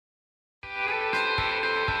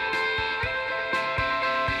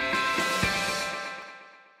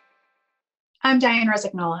I'm Diane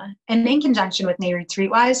Resignola, and in conjunction with REITs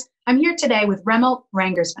REITwise, I'm here today with Remelt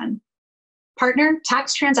Rangersman, partner,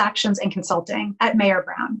 tax transactions and consulting at Mayer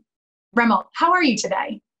Brown. Remelt, how are you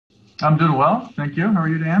today? I'm doing well, thank you. How are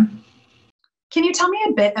you, Dan? Can you tell me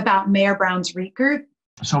a bit about Mayer Brown's REIT group?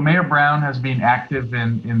 So Mayer Brown has been active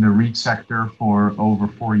in the REIT sector for over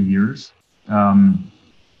 4 years.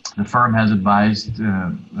 The firm has advised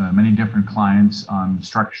many different clients on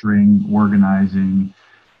structuring, organizing,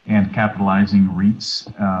 and capitalizing REITs.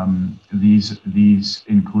 These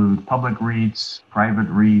include public REITs, private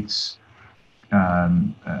REITs,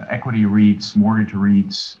 equity REITs, mortgage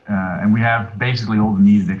REITs, and we have basically all the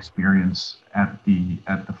needed experience at the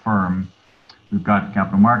firm. We've got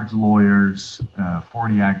capital markets lawyers,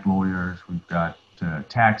 40 Act lawyers. We've got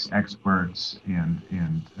tax experts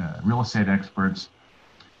and real estate experts.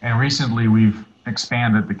 And recently, we've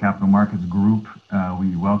expanded the capital markets group.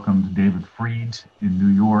 We welcomed David Freed in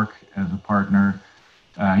New York as a partner.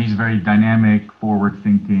 He's a very dynamic,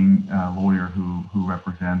 forward-thinking lawyer who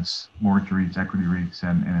represents mortgage REITs, equity REITs,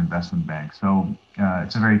 and investment banks. So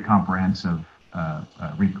it's a very comprehensive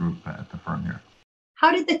REIT group at the firm here.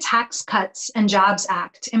 How did the Tax Cuts and Jobs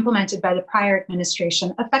Act implemented by the prior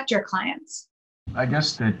administration affect your clients? I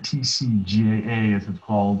guess the TCJA, as it's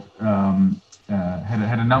called,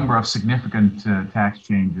 had a number of significant tax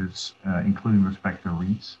changes, including with respect to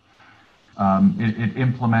REITs. It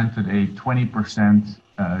implemented a 20%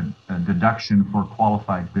 deduction for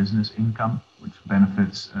qualified business income, which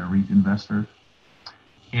benefits REIT investors.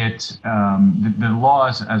 The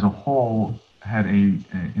laws as a whole had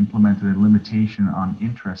implemented a limitation on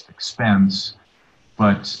interest expense,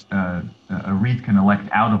 but a REIT can elect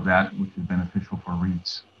out of that, which is beneficial for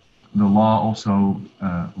REITs. The law also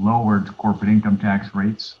lowered corporate income tax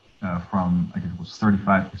rates from, I guess it was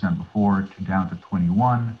 35% before, to down to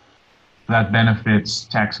 21%. That benefits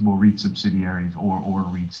taxable REIT subsidiaries or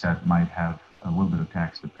REITs that might have a little bit of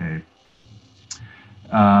tax to pay.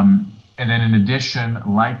 And then in addition,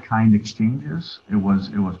 like-kind exchanges, it was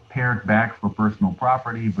pared back for personal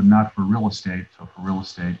property, but not for real estate. So for real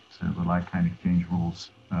estate, the like-kind exchange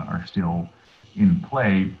rules are still in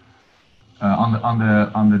play.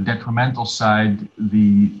 On the detrimental side,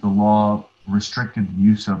 the law restricted the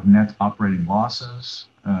use of net operating losses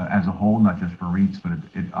as a whole, not just for REITs, but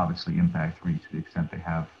it obviously impacts REITs to the extent they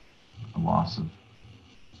have losses.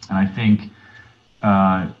 And I think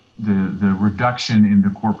the reduction in the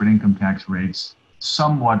corporate income tax rates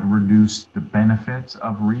somewhat reduced the benefits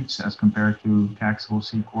of REITs as compared to taxable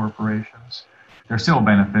C corporations. There's still a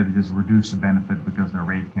benefit, it just reduced the benefit because their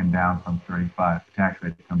rate came down from 35, the tax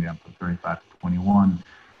rate came down from 35 to 21.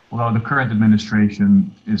 Although the current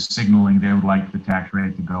administration is signaling they would like the tax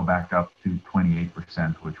rate to go back up to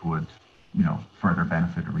 28%, which would, further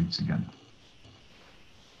benefit REITs again.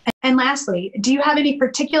 And lastly, do you have any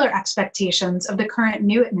particular expectations of the current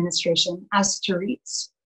new administration as to REITs?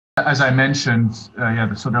 As I mentioned,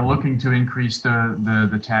 so they're looking to increase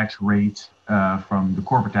the tax rate from the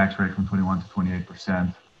corporate tax rate from 21 to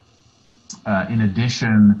 28%. In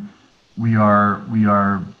addition, we are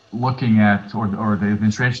looking at, or the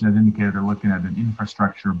administration has indicated they're looking at an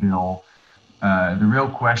infrastructure bill. The real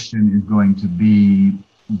question is going to be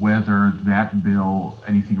whether that bill,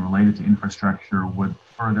 anything related to infrastructure, would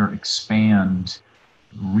further expand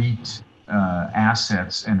REIT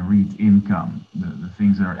assets and REIT income, the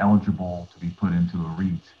things that are eligible to be put into a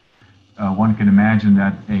REIT. One can imagine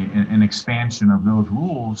that an expansion of those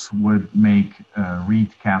rules would make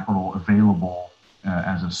REIT capital available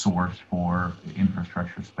as a source for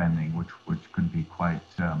infrastructure spending, which could be quite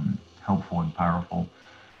helpful and powerful.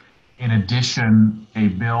 In addition, a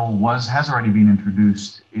bill has already been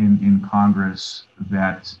introduced in Congress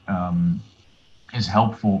that is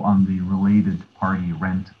helpful on the related party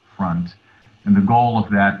rent front. And the goal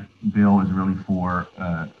of that bill is really for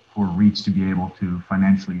REITs to be able to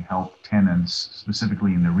financially help tenants,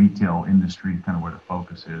 specifically in the retail industry, kind of where the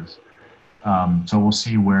focus is. So we'll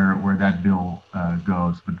see where that bill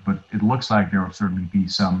goes, but it looks like there will certainly be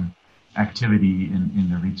some activity in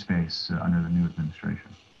the REIT space under the new administration.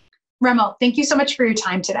 Remelt, thank you so much for your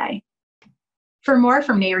time today. For more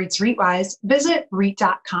from REITs REITwise, visit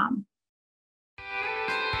REIT.com.